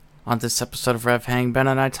On this episode of Rev Hang, Ben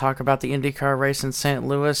and I talk about the IndyCar race in St.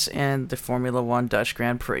 Louis and the Formula One Dutch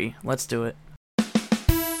Grand Prix. Let's do it.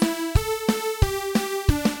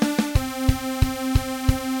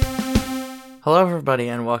 Hello everybody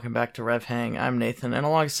and welcome back to Rev Hang. I'm Nathan, and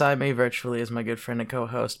alongside me virtually is my good friend and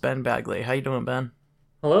co-host Ben Bagley. How you doing, Ben?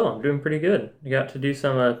 Hello, I'm doing pretty good. I got to do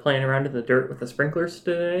some playing around in the dirt with the sprinklers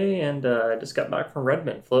today, and I just got back from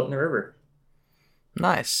Redmond, floating the river.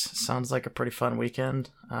 Nice. Sounds like a pretty fun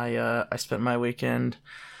weekend. I spent my weekend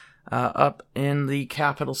up in the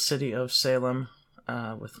capital city of Salem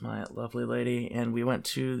with my lovely lady, and we went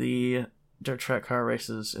to the dirt track car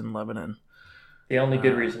races in Lebanon. The only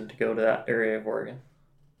good reason to go to that area of Oregon.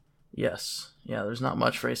 Yes. Yeah, there's not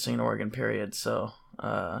much racing in Oregon, period, so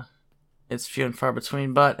it's few and far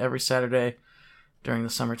between, but every Saturday during the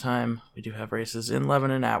summertime, we do have races in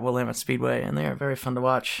Lebanon at Willamette Speedway, and they are very fun to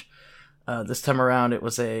watch. This time around, it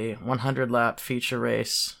was a 100-lap feature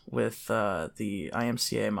race with the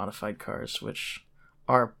IMCA modified cars, which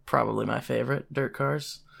are probably my favorite dirt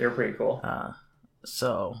cars. They're pretty cool.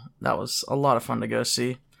 So that was a lot of fun to go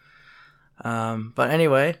see. But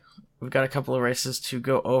anyway, we've got a couple of races to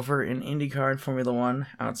go over in IndyCar and Formula One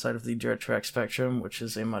outside of the dirt track spectrum, which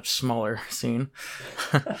is a much smaller scene.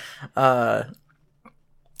 So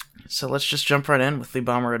let's just jump right in with the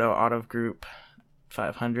Bommarito Automotive Group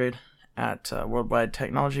 500 at Worldwide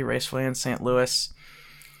Technology Raceway in St. Louis.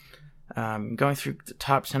 Going through the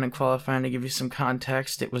top 10 in qualifying to give you some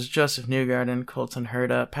context, it was Joseph Newgarden, Colton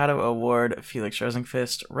Herta, Pato O'Ward, Felix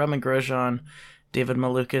Rosenqvist, Roman Grosjean, David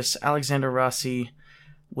Malukas, Alexander Rossi,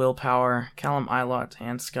 Will Power, Callum Ilott,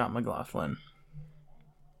 and Scott McLaughlin.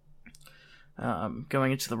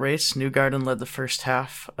 Going into the race, Newgarden led the first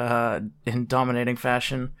half in dominating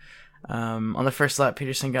fashion. On the first lap,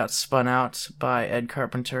 Peterson got spun out by Ed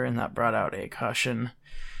Carpenter, and that brought out a caution.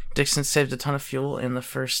 Dixon saved a ton of fuel in the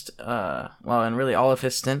first, in really all of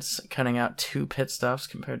his stints, cutting out 2 pit stops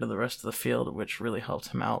compared to the rest of the field, which really helped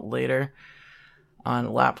him out later.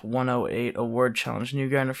 On lap 108, O'Ward challenged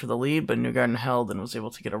Newgarden for the lead, but Newgarden held and was able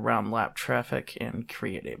to get around lap traffic and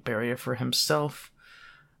create a barrier for himself.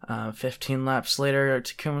 15 laps later,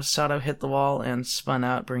 Takuma Sato hit the wall and spun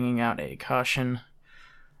out, bringing out a caution.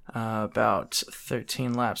 About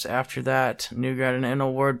 13 laps after that, Newgarden and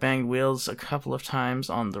O'Ward banged wheels a couple of times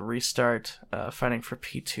on the restart, fighting for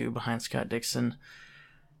P2 behind Scott Dixon.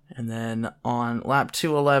 And then on lap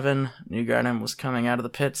 211, Newgarden was coming out of the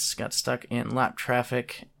pits, got stuck in lap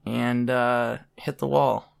traffic, and hit the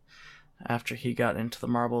wall after he got into the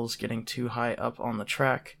marbles, getting too high up on the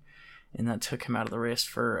track, and that took him out of the race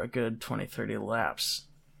for a good 20-30 laps.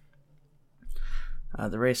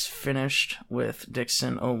 The race finished with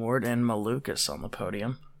Dixon, O'Ward, and Malukas on the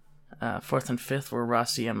podium. 4th and 5th were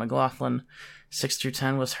Rossi and McLaughlin. 6 through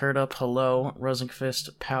 10 was Herta, Palou,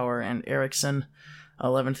 Rosenqvist, Power, and Eriksson.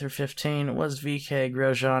 11 through 15 was VK,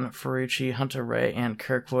 Grosjean, Ferrucci, Hunter Ray, and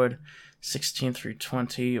Kirkwood. 16 through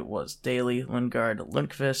 20 was Daly, Lundgaard,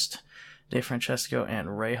 Lundqvist, DeFrancesco, and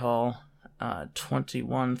Rahal.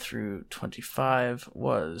 21 through 25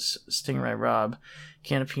 was Stingray Robb,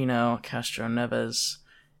 Canapino, Castro Neves,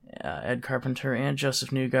 Ed Carpenter, and Joseph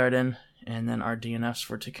Newgarden. And then our DNFs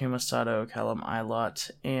were Takuma Sato, Callum Ilott,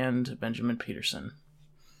 and Benjamin Peterson.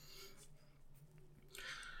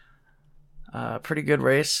 Pretty good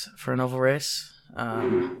race for an oval race.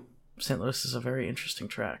 St. Louis is a very interesting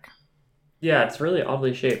track. Yeah, it's really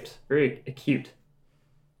oddly shaped. Very acute.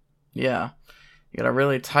 Yeah. You got a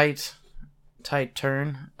really tight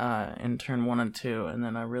turn in turn 1 and 2, and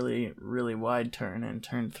then a really, really wide turn in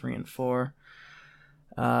turn 3 and 4.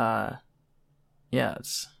 Yeah,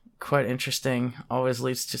 it's quite interesting. Always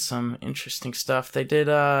leads to some interesting stuff. They did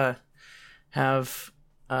have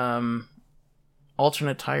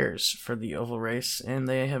alternate tires for the oval race, and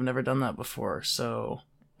they have never done that before, so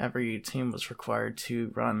every team was required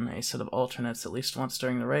to run a set of alternates at least once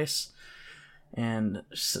during the race. And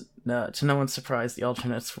to no one's surprise, the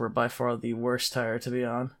alternates were by far the worst tire to be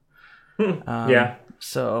on. Yeah.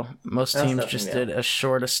 So most teams just did as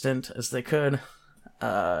short a stint as they could,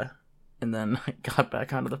 and then got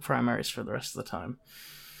back onto the primaries for the rest of the time.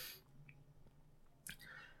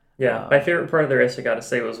 Yeah, my favorite part of the race, I gotta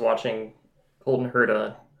say, was watching Colton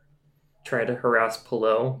Herta try to harass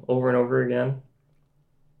Palou over and over again.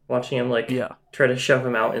 Watching him try to shove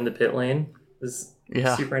him out in the pit lane is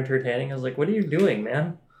super entertaining. I was like, what are you doing,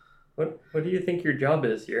 man? What do you think your job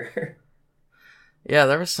is here? Yeah,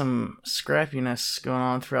 there was some scrappiness going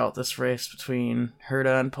on throughout this race between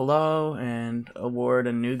Herta and Palou and O'Ward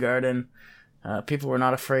and Newgarden. People were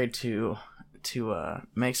not afraid to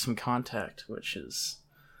make some contact, which is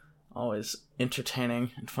always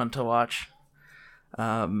entertaining and fun to watch.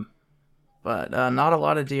 But not a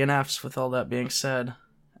lot of DNFs with all that being said.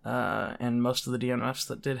 And most of the DNFs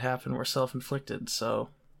that did happen were self-inflicted, so...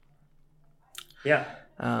 Yeah.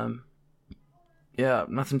 Yeah,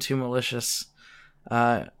 nothing too malicious.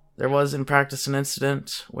 There was in practice an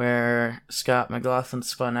incident where Scott McLaughlin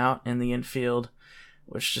spun out in the infield,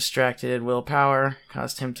 which distracted Will Power,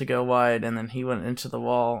 caused him to go wide, and then he went into the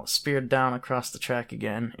wall, speared down across the track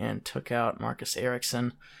again, and took out Marcus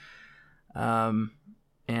Ericsson. And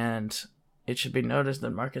it should be noted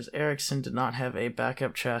that Marcus Ericsson did not have a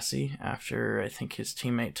backup chassis after I think his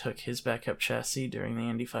teammate took his backup chassis during the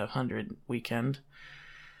Indy 500 weekend.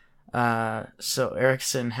 So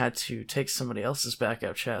Ericsson had to take somebody else's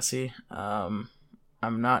backup chassis. I'm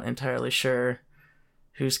not entirely sure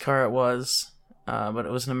whose car it was, but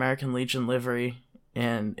it was an American Legion livery,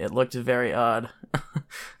 and it looked very odd.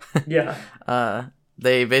 Yeah.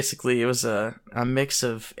 It was a mix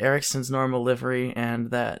of Ericsson's normal livery and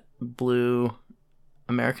that blue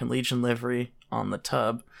American Legion livery on the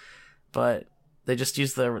tub, but they just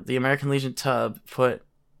used the American Legion tub, put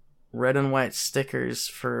red and white stickers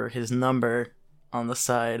for his number on the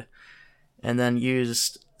side, and then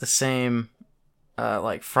used the same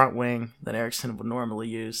front wing that Ericsson would normally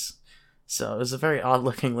use. So it was a very odd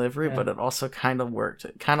looking livery, but it also kind of worked.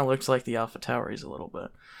 It kind of looks like the Alpha Tauris a little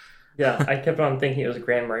bit. Yeah, I kept on thinking it was a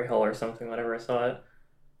Grand Murray Hull or something whenever I saw it.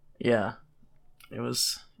 Yeah, it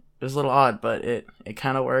was a little odd, but it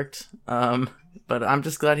kind of worked. But I'm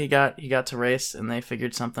just glad he got to race and they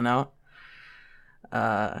figured something out.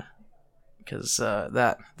 Because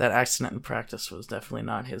that accident in practice was definitely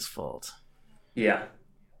not his fault. Yeah.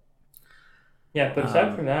 Yeah, but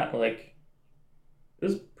aside from that, it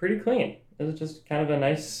was pretty clean. It was just kind of a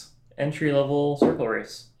nice entry-level circle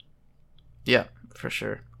race. Yeah, for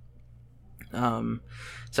sure.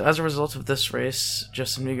 So as a result of this race,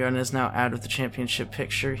 Justin Newgarden is now out of the championship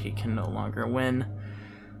picture. He can no longer win.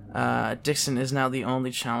 Dixon is now the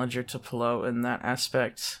only challenger to Palou in that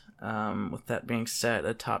aspect. With that being said,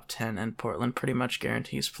 a top 10 in Portland pretty much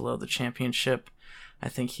guarantees Palou the championship. I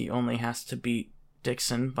think he only has to beat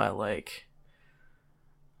Dixon by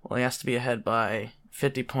he has to be ahead by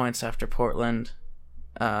 50 points after Portland.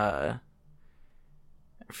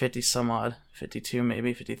 50 some odd, 52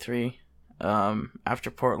 maybe, 53. After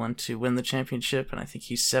Portland to win the championship, and I think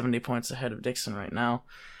he's 70 points ahead of Dixon right now,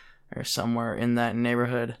 or somewhere in that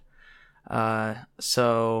neighborhood.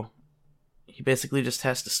 So he basically just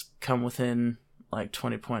has to come within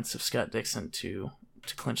 20 points of Scott Dixon to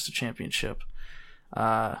clinch the championship,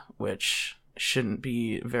 which shouldn't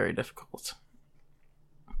be very difficult.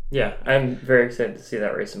 Yeah, I'm very excited to see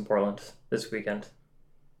that race in Portland this weekend.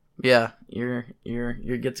 Yeah, you're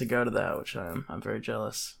good to go to that, which I'm very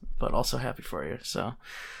jealous, but also happy for you. So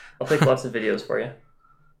I'll take lots of videos for you.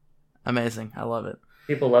 Amazing, I love it.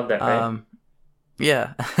 People love that, right?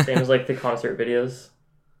 Yeah. Same as the concert videos.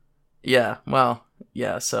 Yeah, well,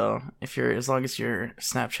 yeah. So as long as your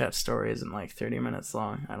Snapchat story isn't 30 minutes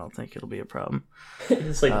long, I don't think it'll be a problem.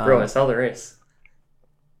 It's bro, I saw the race.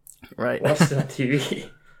 Right. Watched it on TV.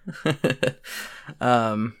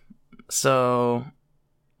 So.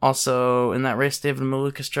 Also, in that race, David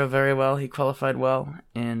Malukas drove very well. He qualified well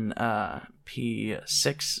in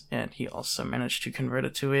P6, and he also managed to convert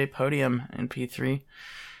it to a podium in P3.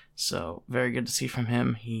 So, very good to see from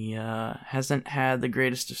him. He hasn't had the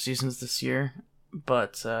greatest of seasons this year,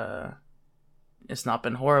 but it's not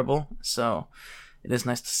been horrible. So, it is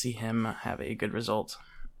nice to see him have a good result.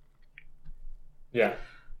 Yeah.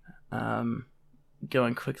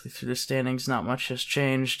 Going quickly through the standings, not much has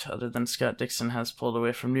changed other than Scott Dixon has pulled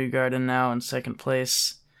away from Newgarden now in second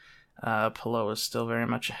place. Palou is still very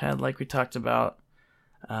much ahead, like we talked about.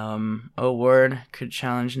 O'Ward could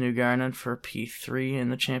challenge Newgarden for P3 in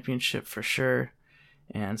the championship for sure,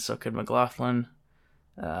 and so could McLaughlin.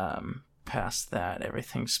 Past that,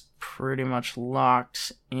 everything's pretty much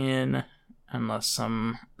locked in unless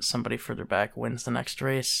somebody further back wins the next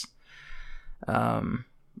race.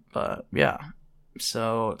 But yeah.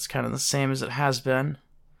 So it's kind of the same as it has been.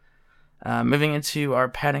 Moving into our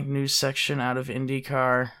paddock news section out of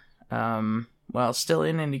IndyCar. Still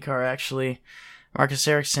in IndyCar actually. Marcus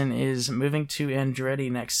Ericsson is moving to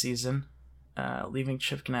Andretti next season, leaving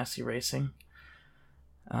Chip Ganassi Racing.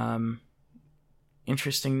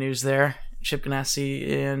 Interesting news there. Chip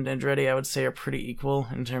Ganassi and Andretti, I would say, are pretty equal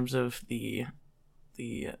in terms of the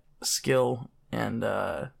skill and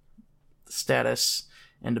status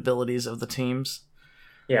and abilities of the teams.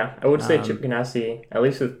 Yeah, I would say Chip Ganassi, at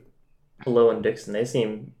least with Palou and Dixon, they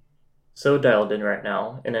seem so dialed in right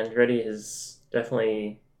now, and Andretti has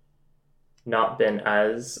definitely not been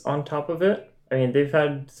as on top of it. I mean, they've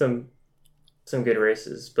had some some good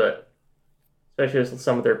races, but especially with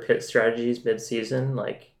some of their pit strategies mid-season,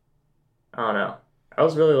 like, I don't know. I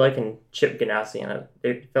was really liking Chip Ganassi, and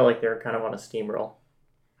they felt like they were kind of on a steamroll.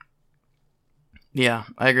 Yeah,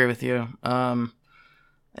 I agree with you. I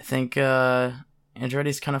think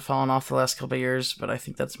Andretti's kind of fallen off the last couple of years, but I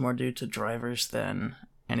think that's more due to drivers than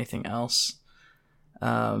anything else.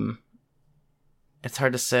 It's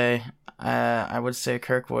hard to say. I would say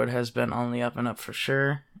Kirkwood has been on the up and up for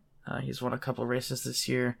sure. He's won a couple races this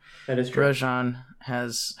year. That is true. Grosjean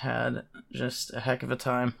has had just a heck of a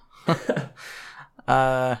time.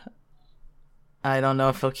 I don't know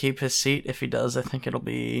if he'll keep his seat. If he does, I think I'll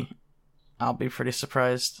be pretty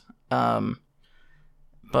surprised.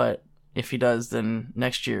 But if he does, then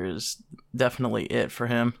next year is definitely it for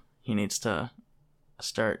him. He needs to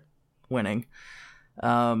start winning.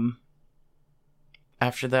 After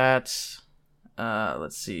that,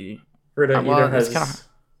 let's see. Herta either has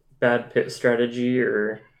bad pit strategy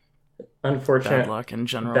or unfortunate bad luck in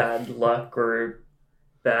general. Bad luck or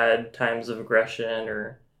bad times of aggression,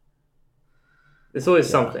 or it's always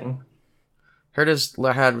something. Herta's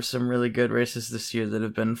had some really good races this year that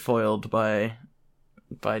have been foiled by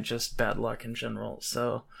just bad luck in general.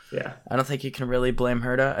 So yeah, I don't think you can really blame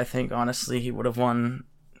Herta. I think honestly he would have won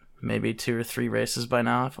maybe 2 or 3 races by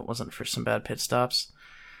now if it wasn't for some bad pit stops.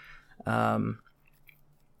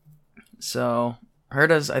 So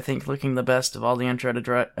Herta's, I think, looking the best of all the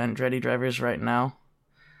Andretti drivers right now.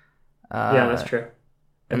 Yeah, that's true.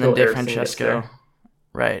 And then De Francesco.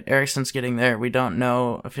 Right, Ericsson's getting there. We don't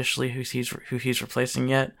know officially who he's replacing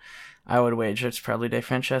yet. I would wager it's probably De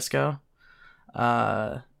Francesco.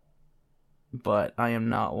 But I am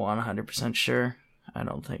not 100% sure. I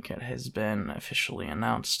don't think it has been officially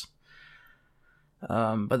announced.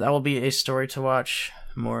 But that will be a story to watch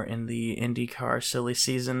more in the IndyCar silly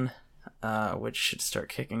season, which should start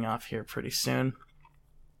kicking off here pretty soon.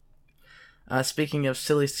 Speaking of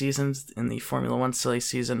silly seasons, in the Formula 1 silly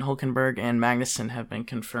season, Hülkenberg and Magnussen have been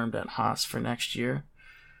confirmed at Haas for next year.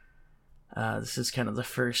 This is kind of the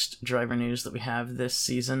first driver news that we have this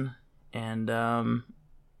season. And,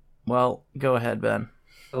 well, go ahead, Ben.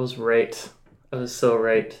 I was right. I was so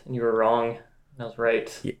right. And you were wrong. I was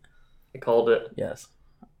right. Yeah. I called it. Yes.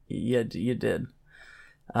 You did.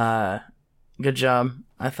 Good job.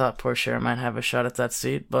 I thought Porsche might have a shot at that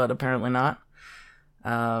seat, but apparently not.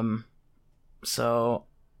 So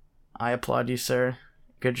I applaud you, sir.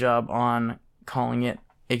 Good job on calling it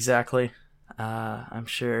exactly. I'm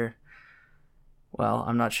sure. Well,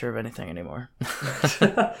 I'm not sure of anything anymore.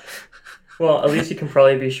 Well, at least you can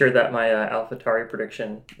probably be sure that my AlphaTauri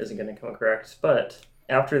prediction isn't going to come correct. But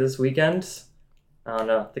after this weekend, I don't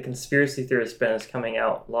know. The conspiracy theorist Ben is coming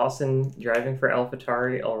out. Lawson driving for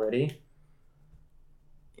AlphaTauri already.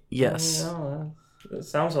 Yes. It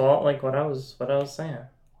sounds a lot like what I was saying.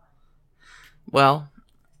 Well,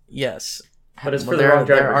 yes. But it's for the wrong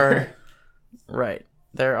driver.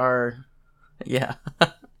 There are. Yeah.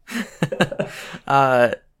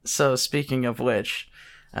 So speaking of which,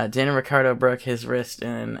 Daniel Ricciardo broke his wrist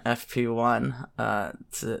in FP1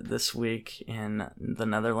 this week in the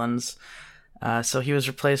Netherlands. So he was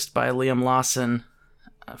replaced by Liam Lawson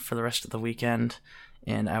for the rest of the weekend,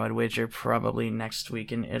 and I would wager probably next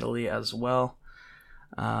week in Italy as well,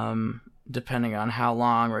 depending on how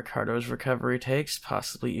long Ricciardo's recovery takes,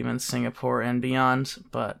 possibly even Singapore and beyond,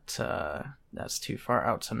 but that's too far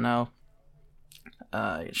out to know.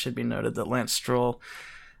 It should be noted that Lance Stroll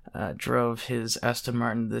drove his Aston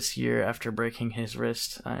Martin this year after breaking his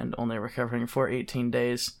wrist and only recovering for 18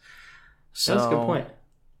 days. So, that's a good point.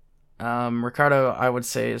 Ricciardo, I would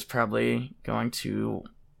say, is probably going to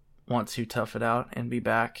want to tough it out and be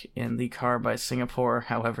back in the car by Singapore.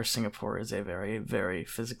 However, Singapore is a very, very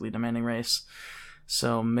physically demanding race,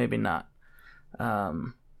 so maybe not.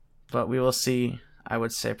 But we will see. I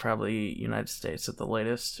would say probably United States at the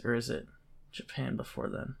latest, or is it Japan before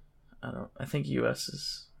then? I think US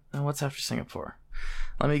is. What's after Singapore?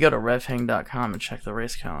 Let me go to revhang.com and check the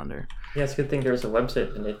race calendar. Yeah, it's a good thing there's a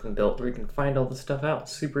website that Nathan built where you can find all the stuff out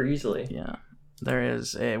super easily. Yeah, there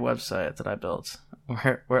is a website that I built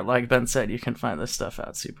where, like Ben said, you can find this stuff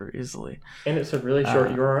out super easily. And it's a really short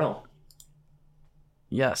URL.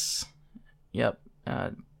 Yes. Yep.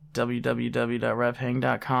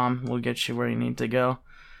 www.revhang.com will get you where you need to go.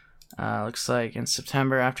 Looks like in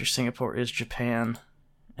September after Singapore is Japan,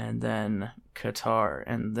 and then Qatar,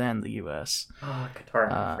 and then the US. Oh,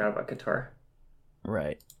 Qatar. I forgot about Qatar.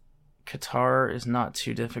 Right. Qatar is not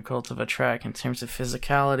too difficult of a track in terms of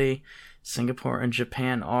physicality. Singapore and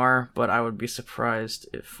Japan are, but I would be surprised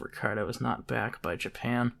if Ricciardo is not back by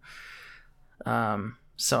Japan.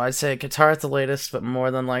 So I'd say Qatar at the latest, but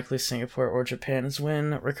more than likely Singapore or Japan is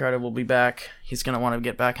when Ricciardo will be back. He's going to want to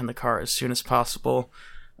get back in the car as soon as possible,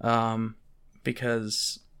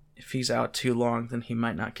 because if he's out too long, then he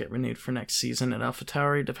might not get renewed for next season at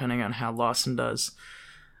AlphaTauri, depending on how Lawson does.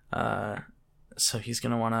 So he's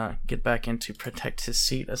going to want to get back in to protect his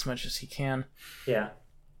seat as much as he can. Yeah.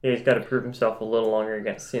 He's got to prove himself a little longer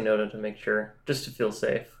against Tsunoda to make sure, just to feel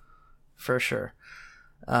safe. For sure.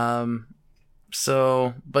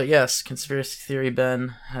 But yes, conspiracy theory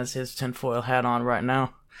Ben has his tinfoil hat on right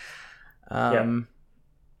now.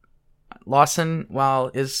 Lawson,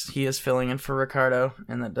 while he is filling in for Ricciardo,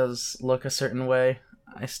 and that does look a certain way,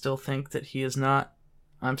 I still think that he is not.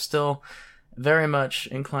 I'm still very much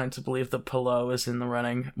inclined to believe that Palou is in the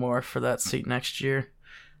running more for that seat next year.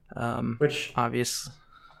 Which obviously,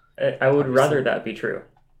 I would rather that be true.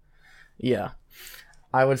 Yeah,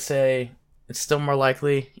 I would say it's still more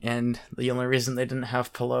likely, and the only reason they didn't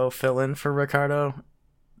have Palou fill in for Ricciardo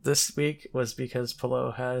this week was because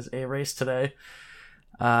Palou has a race today.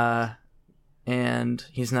 And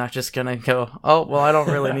he's not just gonna go, oh, well, I don't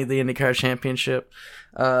really need the IndyCar Championship,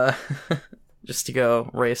 just to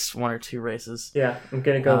go race one or two races. Yeah, I'm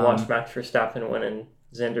gonna go watch Max Verstappen win in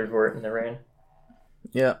Zandvoort in the rain.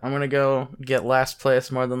 Yeah, I'm gonna go get last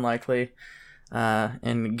place more than likely,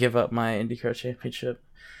 and give up my IndyCar Championship.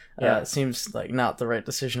 It seems like not the right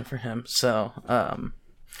decision for him. So,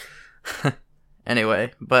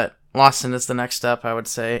 anyway, but Lawson is the next step, I would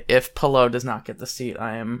say. If Palou does not get the seat,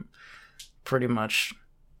 I am pretty much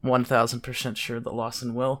 1,000% sure that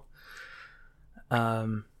Lawson will.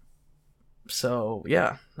 So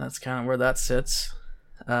yeah, that's kind of where that sits.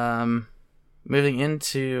 Moving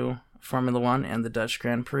into Formula 1 and the Dutch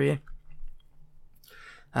Grand Prix.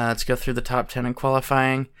 Let's go through the top 10 in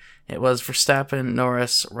qualifying. It was Verstappen,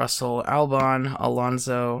 Norris, Russell, Albon,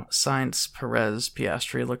 Alonso, Sainz, Perez,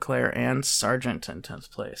 Piastri, Leclerc, and Sargent in 10th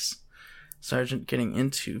place. Sargent getting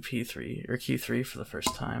into Q3 for the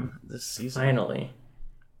first time this season. Finally.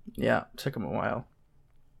 Yeah, took him a while.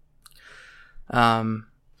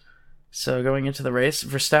 So going into the race,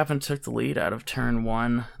 Verstappen took the lead out of turn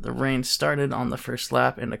 1. The rain started on the first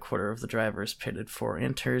lap, and a quarter of the drivers pitted for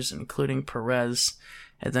inters, including Perez.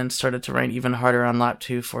 It then started to rain even harder on lap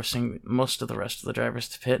 2, forcing most of the rest of the drivers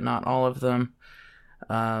to pit, not all of them.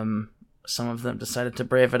 Some of them decided to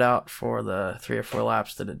brave it out for the 3 or 4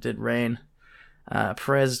 laps that it did rain.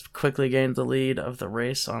 Perez quickly gained the lead of the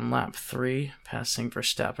race on lap 3, passing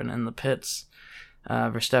Verstappen in the pits.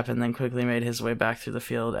 Verstappen then quickly made his way back through the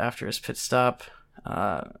field after his pit stop,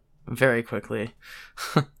 very quickly.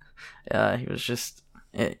 He was just...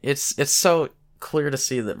 It's so clear to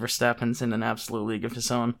see that Verstappen's in an absolute league of his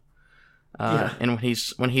own. And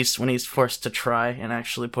when he's forced to try and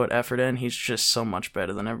actually put effort in, he's just so much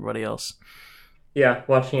better than everybody else. Yeah,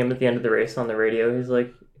 watching him at the end of the race on the radio, he's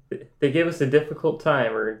like, they gave us a difficult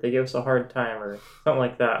time, or they gave us a hard time, or something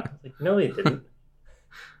like that. Like, no, they didn't.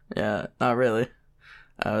 Yeah, not really.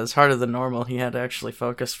 It was harder than normal. He had to actually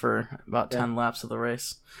focus for about 10 laps of the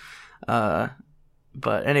race.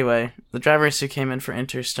 But anyway, the drivers who came in for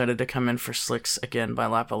inters started to come in for slicks again by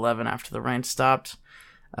lap 11 after the rain stopped.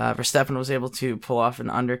 Verstappen was able to pull off an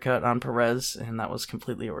undercut on Perez, and that was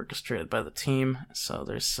completely orchestrated by the team, so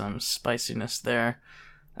there's some spiciness there,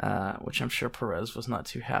 which I'm sure Perez was not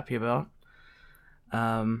too happy about.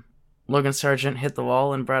 Logan Sargent hit the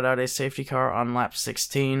wall and brought out a safety car on lap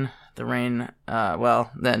 16. The rain,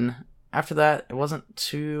 then after that, it wasn't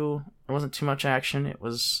too much action. It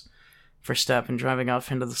was Verstappen driving off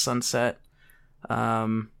into the sunset,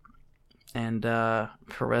 and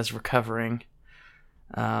Perez recovering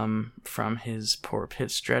from his poor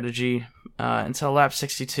pit strategy until lap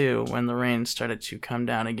 62, when the rain started to come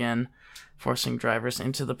down again, forcing drivers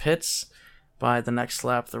into the pits. By the next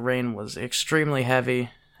lap, the rain was extremely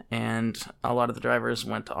heavy, and a lot of the drivers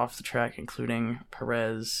went off the track, including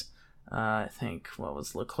Perez. I think,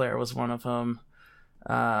 Leclerc was one of them.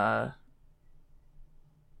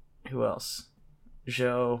 Who else?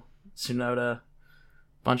 Zhou, Tsunoda,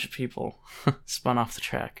 bunch of people spun off the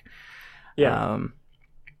track. Yeah.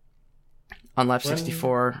 On lap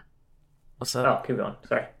 64... What's up? Oh, keep going.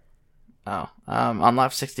 Sorry. On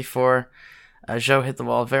lap 64, Zhou hit the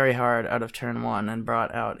wall very hard out of turn 1 and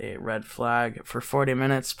brought out a red flag for 40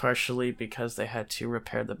 minutes, partially because they had to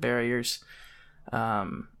repair the barriers,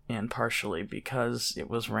 and partially because it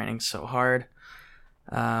was raining so hard.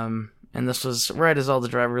 And this was right as all the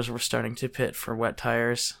drivers were starting to pit for wet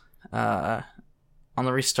tires. On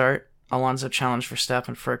the restart, Alonso challenged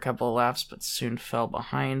Verstappen for a couple of laps, but soon fell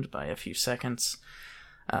behind by a few seconds.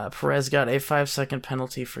 Perez got a 5-second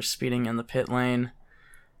penalty for speeding in the pit lane.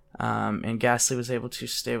 and Gasly was able to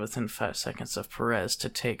stay within 5 seconds of Perez to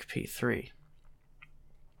take P3.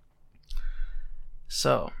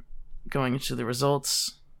 So, going into the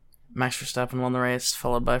results, Max Verstappen won the race,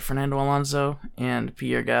 followed by Fernando Alonso and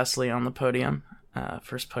Pierre Gasly on the podium.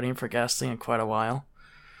 First podium for Gasly in quite a while.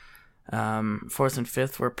 4th and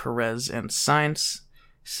 5th were Perez and Sainz.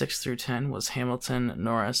 6 through 10 was Hamilton,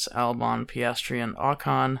 Norris, Albon, Piastri, and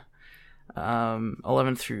Ocon.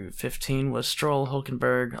 11 through 15 was Stroll,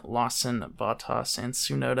 Hülkenberg, Lawson, Bottas, and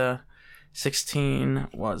Tsunoda. 16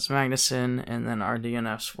 was Magnussen, and then our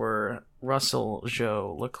DNFs were Russell,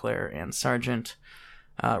 Zhou, Leclerc, and Sargent.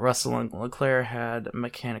 Russell and Leclerc had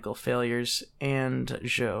mechanical failures, and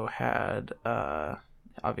Zhou had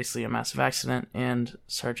obviously a massive accident, and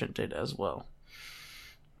Sargent did as well.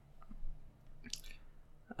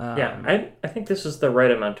 I think this was the right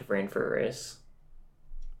amount of rain for a race.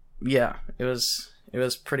 Yeah, it was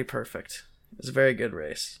pretty perfect. It was a very good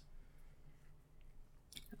race.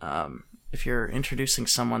 If you're introducing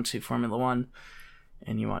someone to Formula One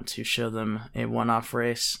and you want to show them a one-off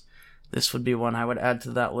race, this would be one I would add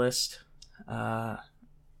to that list,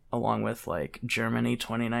 along with like Germany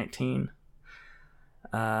 2019.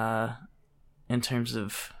 In terms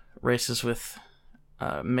of races with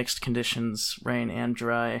mixed conditions, rain and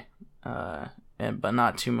dry, but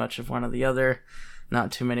not too much of one or the other,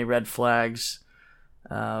 not too many red flags.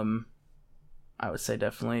 I would say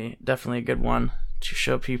definitely a good one to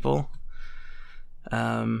show people.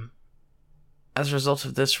 As a result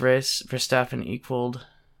of this race, Verstappen equaled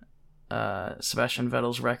Sebastian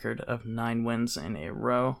Vettel's record of 9 wins in a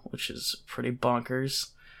row, which is pretty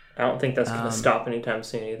bonkers. I don't think that's going to stop anytime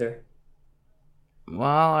soon either.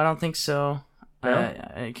 Well, I don't think so. No?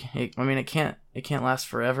 I mean, it can't last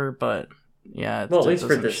forever, but yeah. Well, at least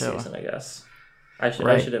for this season, I guess. I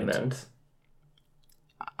should amend.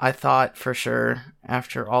 I thought for sure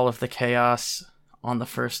after all of the chaos on the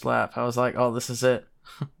first lap, I was like, "Oh, this is it.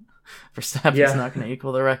 Verstappen's not going to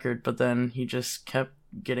equal the record." But then he just kept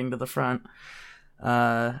getting to the front,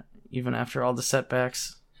 even after all the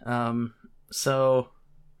setbacks. So,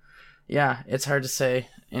 yeah, it's hard to say.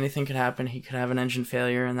 Anything could happen. He could have an engine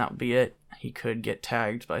failure, and that would be it. He could get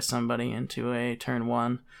tagged by somebody into a turn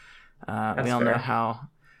 1.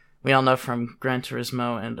 We all know from Gran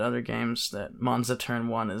Turismo and other games that Monza turn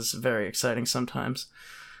 1 is very exciting sometimes.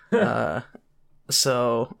 But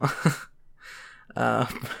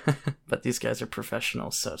these guys are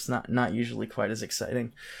professionals, so it's not usually quite as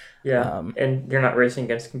exciting. Yeah, and you're not racing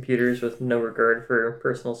against computers with no regard for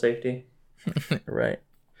personal safety. Right.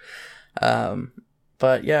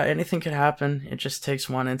 But yeah, anything could happen. It just takes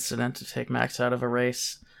one incident to take Max out of a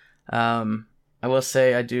race. I will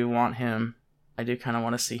say I do kind of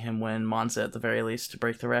want to see him win Monza at the very least to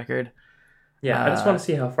break the record. Yeah, I just want to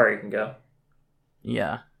see how far he can go.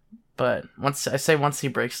 Yeah, but once he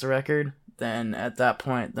breaks the record, then at that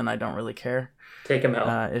point, then I don't really care. Take him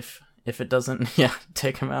out. If it doesn't,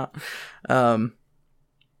 take him out. I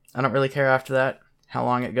don't really care after that how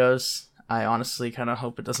long it goes. I honestly kind of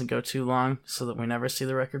hope it doesn't go too long so that we never see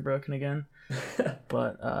the record broken again.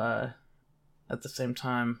 But at the same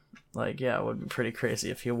time, like, yeah, it would be pretty crazy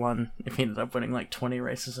if he ended up winning like 20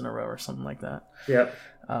 races in a row or something like that. Yep.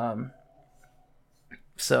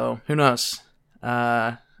 So who knows?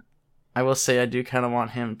 I will say I do kind of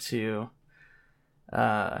want him to.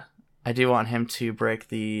 I do want him to break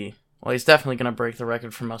the. Well, he's definitely going to break the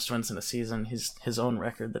record for most wins in a season. His own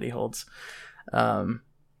record that he holds.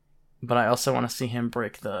 But I also want to see him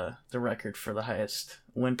break the record for the highest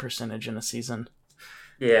win percentage in a season.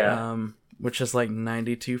 Yeah. Which is like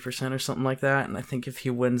 92% or something like that. And I think if he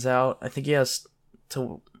wins out, I think he has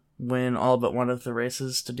to win all but one of the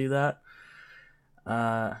races to do that.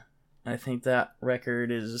 I think that record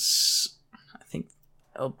is, I think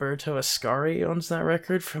Alberto Ascari owns that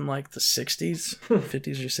record from like the 60s,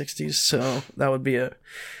 50s or 60s. So that would be a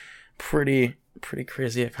pretty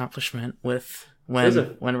crazy accomplishment with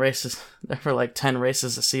when races, there were like 10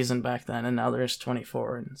 races a season back then, and now there's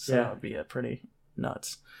 24. And so that would be a pretty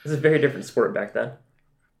nuts. It was a very different sport back then.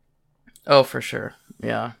 Oh, for sure.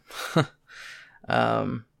 Yeah.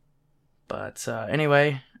 But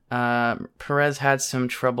anyway, Perez had some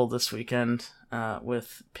trouble this weekend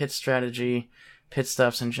with pit strategy, pit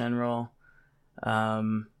stops in general.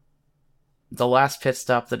 The last pit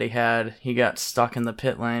stop that he got stuck in the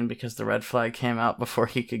pit lane because the red flag came out before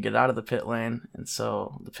he could get out of the pit lane, and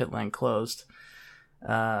so the pit lane closed.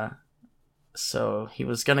 So he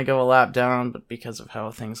was going to go a lap down, but because of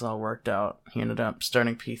how things all worked out, he ended up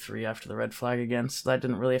starting P3 after the red flag again, so that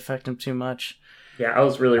didn't really affect him too much. Yeah, I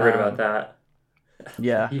was really worried about that.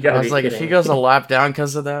 Yeah, I was like, if he goes a lap down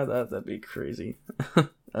because of that, that'd be crazy.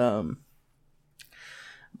 But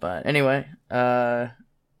anyway,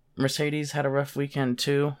 Mercedes had a rough weekend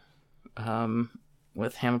too,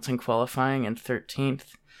 with Hamilton qualifying in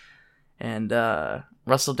 13th. And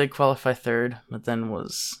Russell did qualify 3rd, but then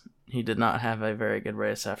he did not have a very good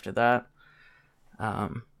race after that.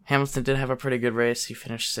 Hamilton did have a pretty good race. He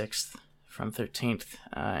finished 6th from 13th.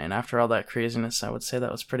 And after all that craziness, I would say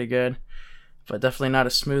that was pretty good. But definitely not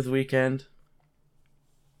a smooth weekend.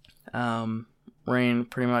 Rain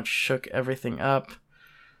pretty much shook everything up.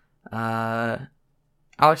 Alex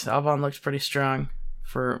Albon looked pretty strong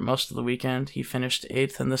for most of the weekend. He finished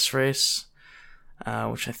 8th in this race,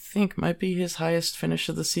 which I think might be his highest finish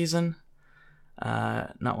of the season.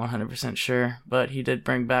 Not 100% sure, but he did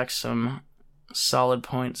bring back some solid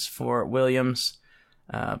points for Williams,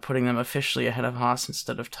 putting them officially ahead of Haas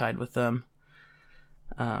instead of tied with them.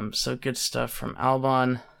 So good stuff from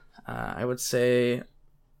Albon. I would say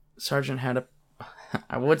Sargent had a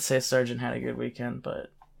good weekend,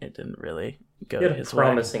 but it didn't really go his way.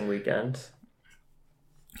 Promising weekend.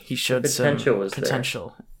 He showed potential some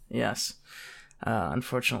potential. Yes.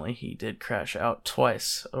 Unfortunately, he did crash out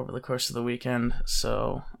twice over the course of the weekend.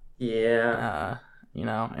 So yeah,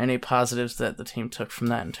 any positives that the team took from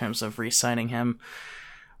that in terms of re-signing him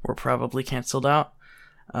were probably canceled out.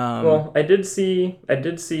 Well, I did see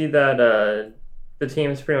that the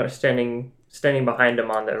team's pretty much standing behind him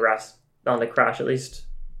on the crash, at least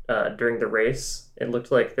during the race. It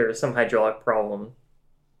looked like there was some hydraulic problem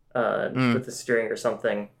with the steering or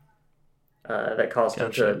something that caused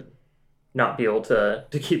him to not be able to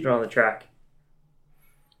keep it on the track.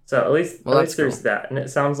 So at least there's that, and it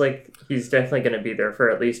sounds like he's definitely going to be there for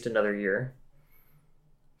at least another year.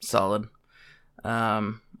 Solid.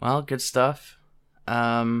 Well, good stuff.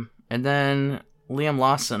 And then Liam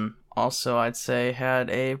Lawson also, I'd say, had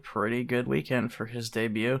a pretty good weekend for his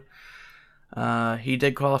debut. He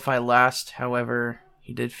did qualify last, however,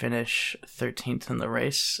 he did finish 13th in the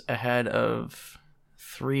race, ahead of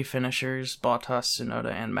 3 finishers, Bottas,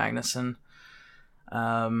 Tsunoda, and Magnussen,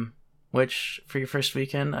 which, for your first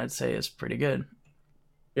weekend, I'd say is pretty good.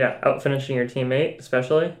 Yeah, out finishing your teammate,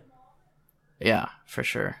 especially? Yeah, for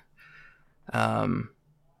sure.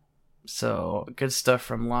 So, good stuff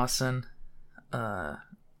from Lawson.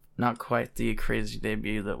 Not quite the crazy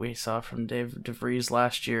debut that we saw from Dave De Vries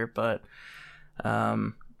last year, but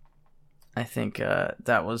I think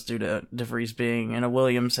that was due to De Vries being in a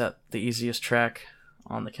Williams at the easiest track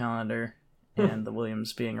on the calendar, and the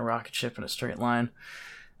Williams being a rocket ship in a straight line.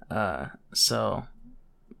 So,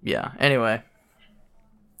 yeah. Anyway,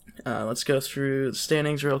 let's go through the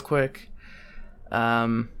standings real quick.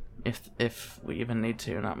 If we even need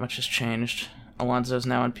to, not much has changed. Alonso's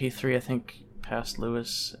now in P3, I think, past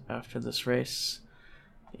Lewis after this race.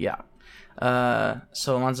 Yeah.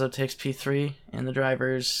 So Alonso takes P3 in the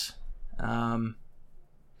drivers. Sainz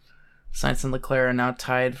and Leclerc are now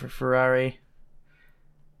tied for Ferrari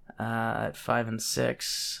at 5 and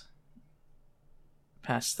 6.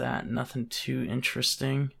 Past that, nothing too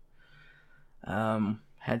interesting.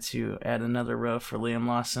 Had to add another row for Liam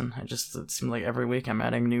Lawson. It seemed like every week I'm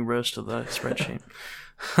adding new rows to the spreadsheet.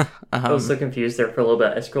 I was so confused there for a little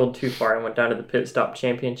bit. I scrolled too far and went down to the pit stop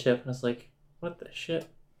championship, and I was like, what the shit?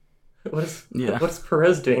 What's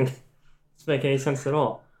Perez doing? Doesn't make any sense at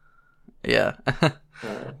all. Yeah.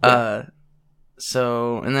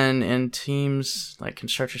 So, and then in teams, like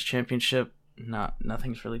Constructors Championship,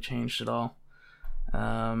 nothing's really changed at all.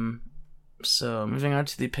 So, moving on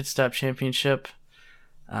to the Pit Stop Championship,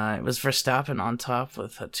 it was Verstappen on top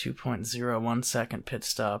with a 2.01 second pit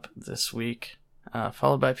stop this week,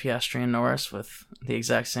 followed by Piastri and Norris with the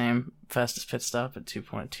exact same fastest pit stop at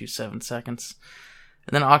 2.27 seconds.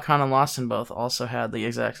 And then Ocon and Lawson both also had the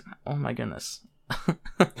exact... Oh my goodness.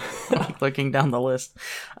 Looking down the list.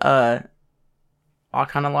 Ocon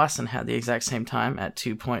and Lawson had the exact same time at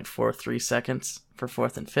 2.43 seconds for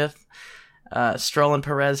 4th and 5th. Stroll and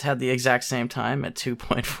Perez had the exact same time at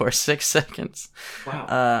 2.46 seconds.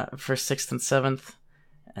 Wow. For 6th and 7th.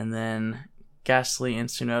 And then Gasly and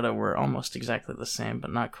Tsunoda were almost exactly the same,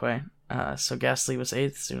 but not quite. So Gasly was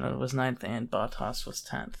 8th, Tsunoda was 9th, and Bottas was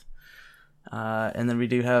 10th. And then we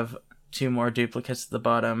do have 2 more duplicates at the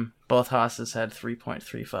bottom. Both Haas's had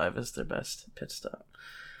 3.35 as their best pit stop.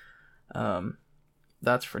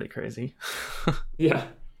 That's pretty crazy. Yeah.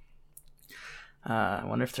 I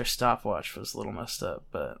wonder if their stopwatch was a little messed up,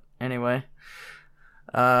 but anyway.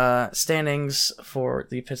 Standings for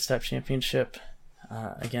the Pit Stop Championship.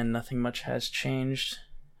 Again, nothing much has changed.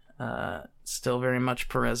 Still very much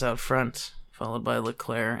Perez out front, followed by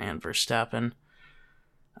Leclerc and Verstappen.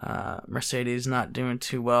 Mercedes not doing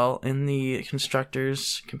too well in the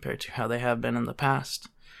constructors compared to how they have been in the past.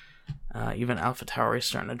 Even AlphaTauri is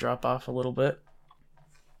starting to drop off a little bit.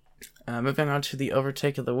 Moving on to the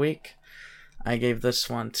overtake of the week. I gave this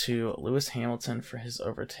one to Lewis Hamilton for his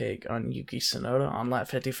overtake on Yuki Tsunoda on lap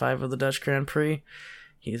 55 of the Dutch Grand Prix.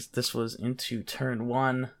 This was into turn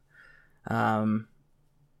 1.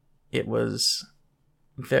 It was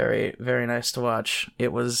very, very nice to watch.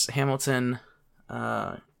 It was Hamilton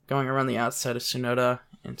going around the outside of Tsunoda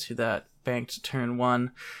into that banked turn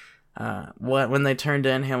 1. When they turned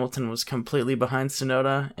in, Hamilton was completely behind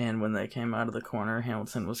Tsunoda, and when they came out of the corner,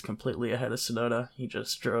 Hamilton was completely ahead of Tsunoda. He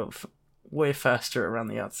just drove way faster around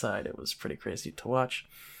the outside. It was pretty crazy to watch.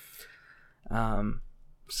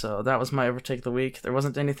 So that was my overtake of the week. There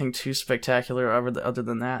wasn't anything too spectacular other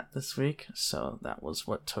than that this week, so that was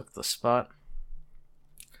what took the spot.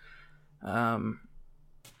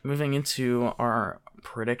 Moving into our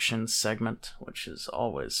predictions segment, which is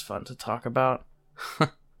always fun to talk about.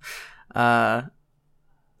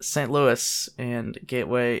 St. Louis and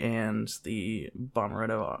Gateway and the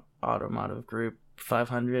Bommarito Automotive Group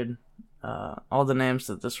 500, all the names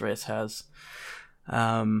that this race has.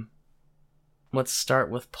 Let's start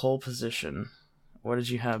with pole position. What did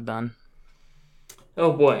you have, Ben?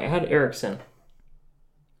 Oh boy, I had Ericsson,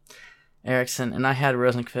 and I had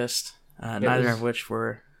Rosenqvist, neither of which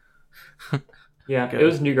were yeah, good. It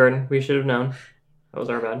was Newgarden. We should have known. That was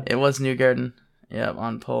our bad. It was Newgarden, yeah,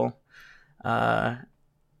 on pole. And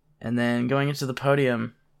then going into the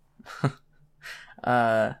podium,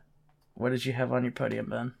 what did you have on your podium,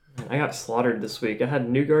 Ben? I got slaughtered this week. I had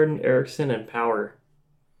Newgarden, Ericsson, and Power.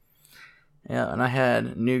 Yeah, and I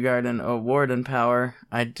had Newgarden, O'Ward, and Power.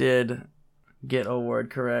 I did get O'Ward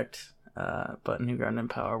correct, but Newgarden and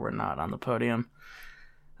Power were not on the podium.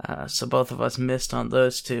 So both of us missed on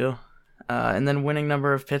those two. And then winning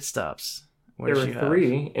number of pit stops. There were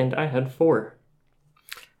 3, and I had 4.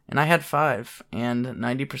 And I had 5, and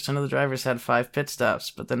 90% of the drivers had 5 pit stops.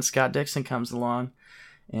 But then Scott Dixon comes along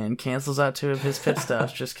and cancels out 2 of his pit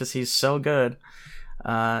stops just because he's so good.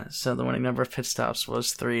 So the winning number of pit stops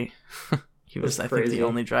was 3. He was, I think, the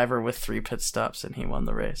only driver with 3 pit stops, and he won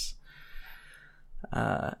the race.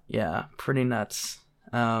 Yeah, pretty nuts.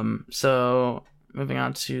 So moving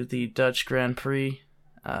on to the Dutch Grand Prix.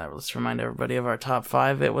 Let's remind everybody of our top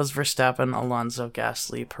 5. It was Verstappen, Alonso,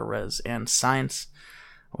 Gasly, Perez, and Sainz.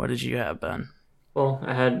 What did you have, Ben? Well,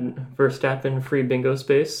 I had Verstappen, free bingo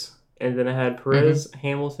space, and then I had Perez,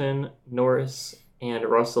 Hamilton, Norris, and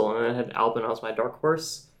Russell, and then I had Albon as my dark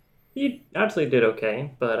horse. He actually did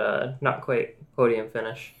okay, but not quite podium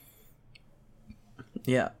finish.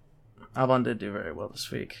 Yeah, Albon did do very well this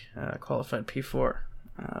week. Qualified P4.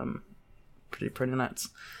 Pretty nuts.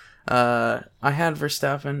 I had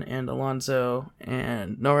Verstappen and Alonso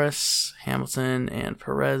and Norris, Hamilton, and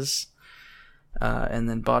Perez. And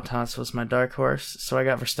then Bottas was my dark horse. So I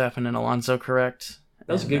got Verstappen and Alonso correct.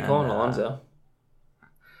 That was a good call on Alonso.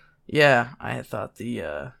 Yeah, I thought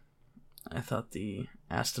the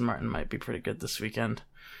Aston Martin might be pretty good this weekend.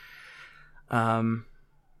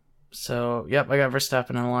 So, yep, I got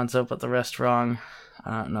Verstappen and Alonso, but the rest wrong.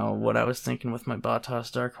 I don't know what I was thinking with my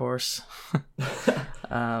Bottas dark horse.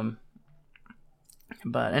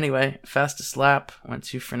 But anyway, fastest lap went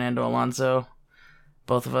to Fernando Alonso.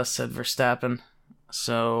 Both of us said Verstappen,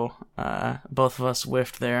 so both of us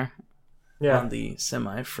whiffed there on the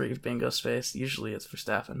semi-free bingo space. Usually it's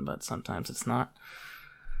Verstappen, but sometimes it's not.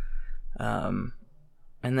 And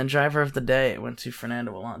then driver of the day went to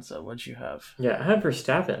Fernando Alonso. What'd you have? Yeah, I had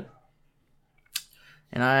Verstappen.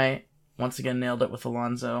 And I, once again, nailed it with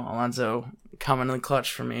Alonso. Alonso coming in the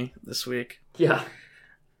clutch for me this week. Yeah.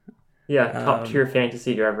 Yeah, top-tier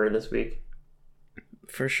fantasy driver this week.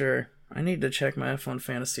 For sure. I need to check my F1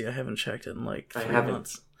 fantasy. I haven't checked it in like 3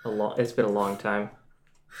 months. It's been a long time.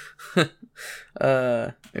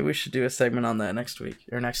 Maybe we should do a segment on that next week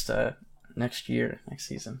or next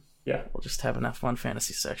season. Yeah, we'll just have an F1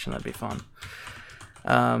 fantasy section. That'd be fun.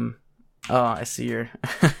 Oh, I see you're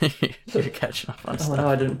catching up on stuff. Oh no,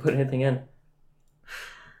 I didn't put anything in.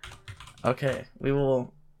 Okay, we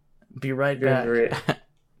will be right back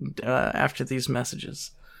after these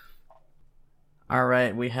messages. All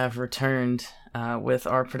right, we have returned with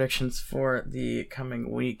our predictions for the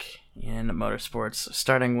coming week in motorsports,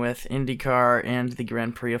 starting with IndyCar and the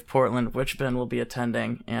Grand Prix of Portland, which Ben will be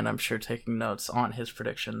attending, and I'm sure taking notes on his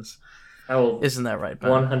predictions. I will. Isn't that right, Ben?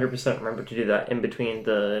 100% remember to do that in between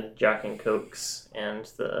the Jack and Cokes and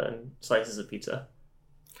the slices of pizza.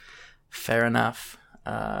 Fair enough.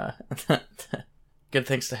 Good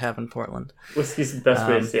things to have in Portland. Whiskey's the best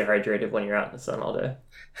way to stay hydrated when you're out in the sun all day.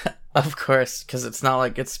 Of course, because it's not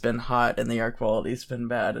like it's been hot and the air quality's been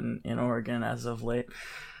bad in Oregon as of late,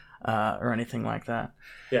 or anything like that.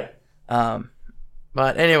 Yeah.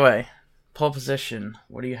 But anyway, pole position.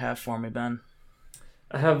 What do you have for me, Ben?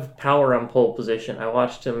 I have Power on pole position. I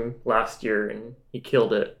watched him last year and he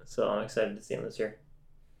killed it, so I'm excited to see him this year.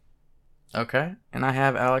 Okay, and I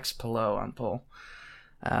have Alex Palou on pole.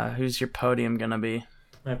 Who's your podium gonna be?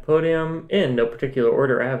 My podium, in no particular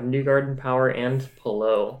order, I have Newgarden, Power, and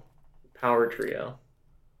Palou. Power trio.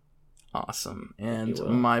 Awesome. And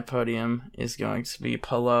my podium is going to be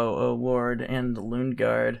Palou, O'Ward, and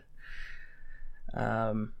Lundgaard.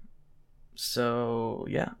 So,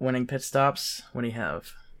 yeah, winning pit stops. What do you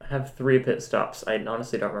have? I have 3 pit stops. I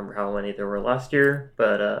honestly don't remember how many there were last year,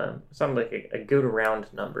 but it sounded like a good round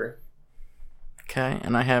number. Okay,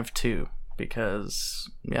 and I have 2. Because,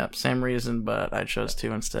 yeah, same reason, but I chose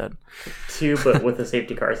 2 instead. 2, but with a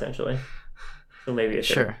safety car, essentially. So maybe it's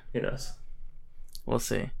sure. Who knows? We'll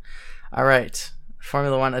see. All right.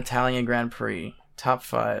 Formula 1 Italian Grand Prix. Top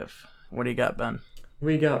 5. What do you got, Ben?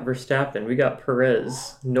 We got Verstappen. We got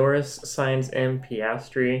Perez. Norris, Sainz, and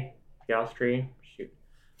Piastri. Shoot.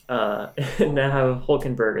 And I have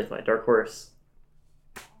Hülkenberg as my dark horse.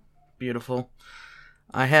 Beautiful.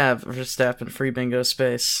 I have Verstappen free bingo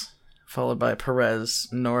space, followed by Perez,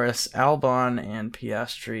 Norris, Albon, and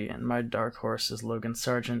Piastri, and my dark horse is Logan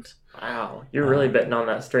Sargent. Wow, you're really betting on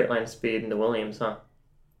that straight line speed in the Williams, huh?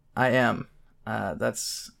 I am.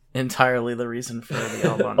 That's entirely the reason for the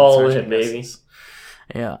Albon. All in, baby.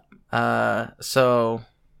 Yeah. So,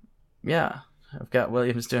 yeah, I've got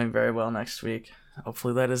Williams doing very well next week.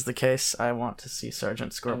 Hopefully that is the case. I want to see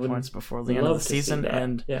Sargent score points before the end of the season,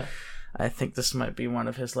 and yeah. I think this might be one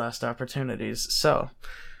of his last opportunities. So,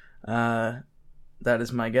 that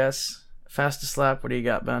is my guess. Fastest lap, what do you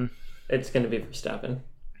got, Ben? It's going to be Verstappen.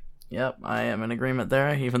 Yep, I am in agreement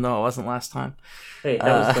there, even though it wasn't last time. Hey,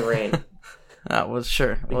 that was the rain. That was,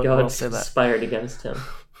 sure. We'll say that. Conspired against him.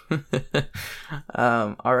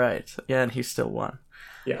 All right. Yeah, and he still won.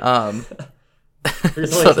 Yeah.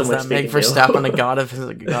 So does that make Verstappen a god of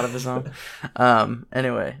his own?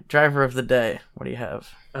 Anyway, driver of the day. What do you have?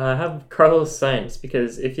 I have Carlos Sainz,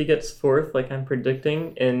 because if he gets 4th, like I'm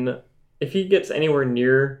predicting, and if he gets anywhere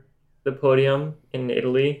near the podium in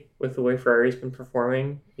Italy with the way Ferrari's been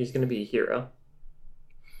performing, he's going to be a hero.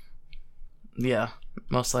 Yeah,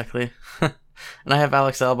 most likely. And I have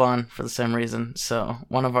Alex Albon for the same reason. So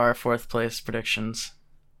one of our 4th place predictions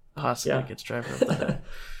possibly gets driver of the day.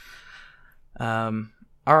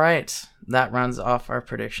 All right, that rounds off our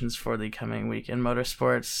predictions for the coming week in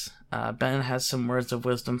motorsports. Ben has some words of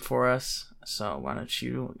wisdom for us, so why don't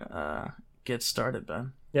you get started,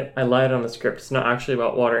 Ben? Yep, I lied on the script. It's not actually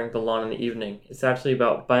about watering the lawn in the evening. It's actually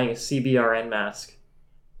about buying a CBRN mask.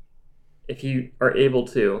 If you are able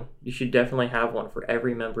to, you should definitely have one for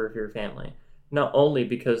every member of your family. Not only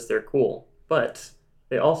because they're cool, but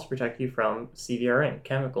they also protect you from CBRN,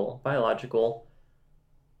 chemical, biological.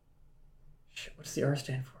 Shit, what does the R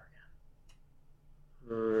stand for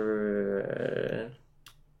again?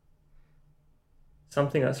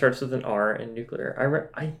 Something that starts with an R in nuclear.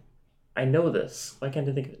 I know this. Why can't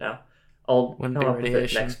I think of it now? I'll come up with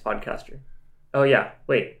it next podcaster. Oh yeah,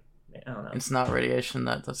 wait. I don't know. It's not radiation.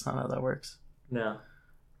 That's not how that works. No.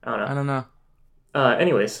 I don't know.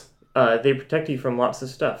 Anyways, they protect you from lots of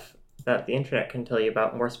stuff that the internet can tell you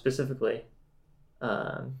about more specifically.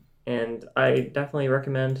 And I definitely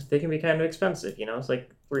recommend. They can be kind of expensive, it's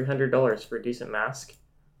like $300 for a decent mask.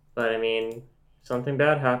 But I mean, if something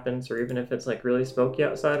bad happens, or even if it's like really smoky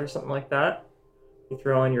outside or something like that, you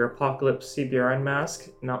throw on your Apocalypse CBRN mask.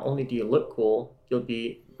 Not only do you look cool, you'll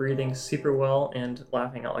be breathing super well and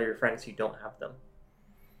laughing at all your friends who don't have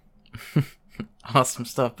them. Awesome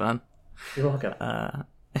stuff, Ben. You're welcome.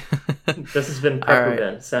 This has been Prepper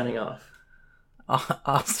Ben signing off.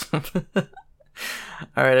 Awesome.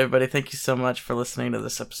 All right, everybody, thank you so much for listening to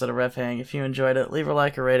this episode of Rev Hang. If you enjoyed it, leave a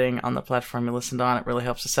like or rating on the platform you listened on. It really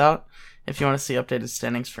helps us out. If you want to see updated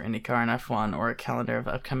standings for IndyCar and F1 or a calendar of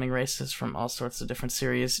upcoming races from all sorts of different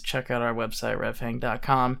series, check out our website,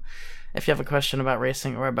 revhang.com. If you have a question about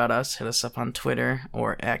racing or about us, hit us up on Twitter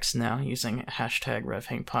or X now using hashtag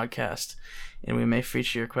RevHangPodcast, and we may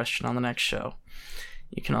feature your question on the next show.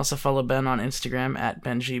 You can also follow Ben on Instagram at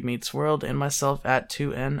BenjiMeetsWorld and myself at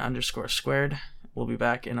 2N_squared. We'll be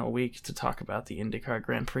back in a week to talk about the IndyCar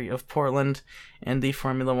Grand Prix of Portland and the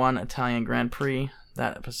Formula 1 Italian Grand Prix.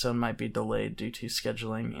 That episode might be delayed due to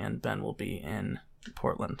scheduling, and Ben will be in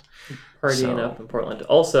Portland. Partying up in Portland.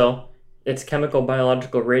 Also, it's chemical,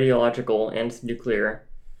 biological, radiological, and nuclear.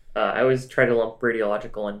 I always try to lump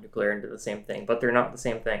radiological and nuclear into the same thing, but they're not the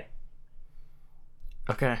same thing.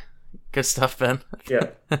 Okay. Good stuff, Ben. Yeah.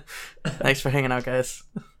 Thanks for hanging out, guys.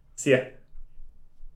 See ya.